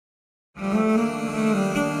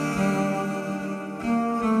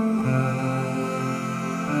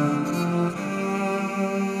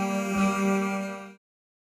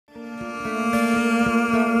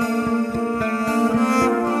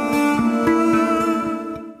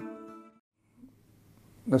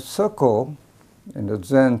the circle in the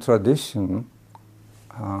Zen tradition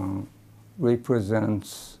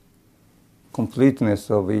represents completeness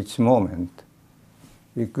of each moment.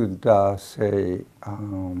 We could say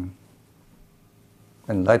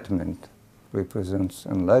enlightenment represents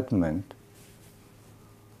enlightenment,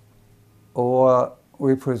 or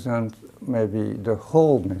represent maybe the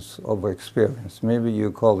wholeness of experience. Maybe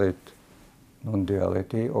you call it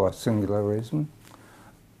non-duality or singularism.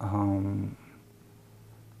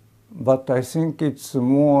 But I think it's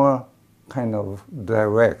more kind of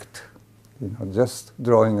direct, just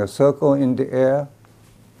drawing a circle in the air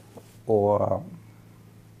or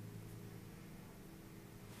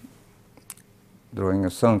drawing a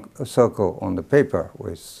circle on the paper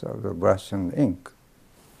with the brush and ink.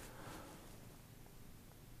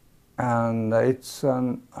 And it's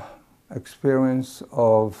an experience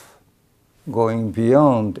of going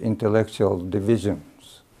beyond intellectual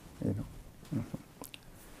divisions,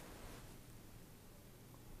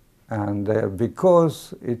 And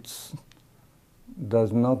because it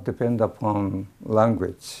does not depend upon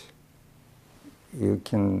language, you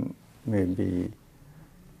can maybe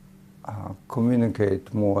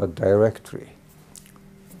communicate more directly,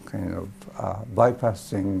 kind of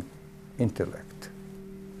bypassing intellect.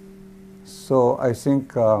 So I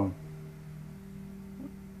think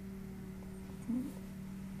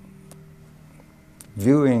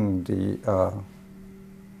viewing the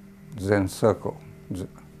Zen circle,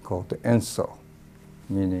 called the enso,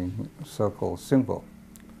 meaning circle symbol,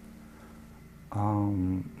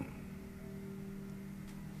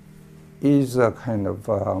 is a kind of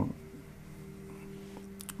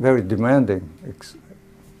very demanding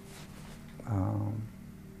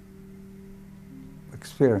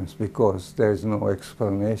experience, because there is no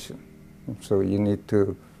explanation. So you need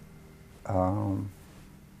to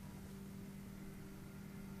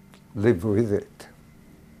live with it.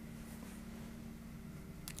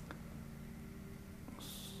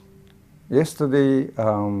 Yesterday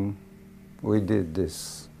we did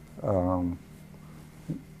this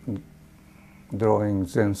drawing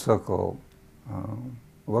Zen circle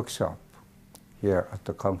workshop here at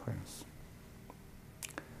the conference.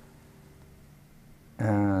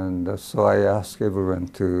 And so I asked everyone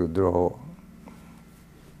to draw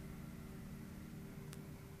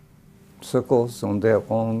circles on their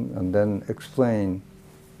own and then explain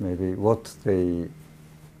maybe what they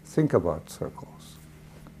think about circles.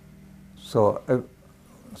 So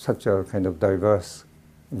such a kind of diverse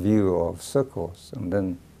view of circles, and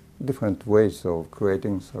then different ways of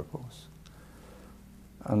creating circles.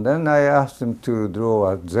 And then I asked them to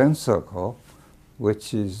draw a Zen circle,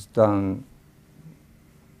 which is done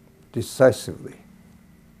decisively,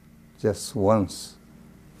 just once,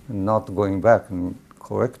 and not going back and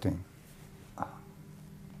correcting,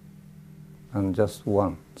 and just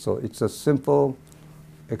one. So it's a simple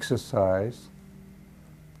exercise,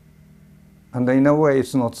 and in a way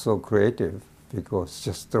it's not so creative, because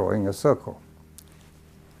just drawing a circle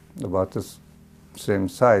about the same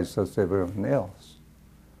size as everyone else.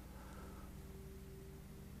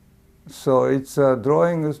 So it's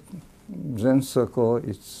drawing a Zen circle.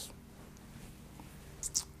 It's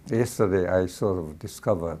yesterday I sort of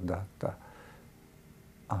discovered that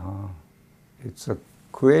it's a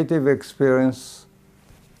creative experience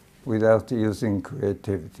without using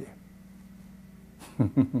creativity.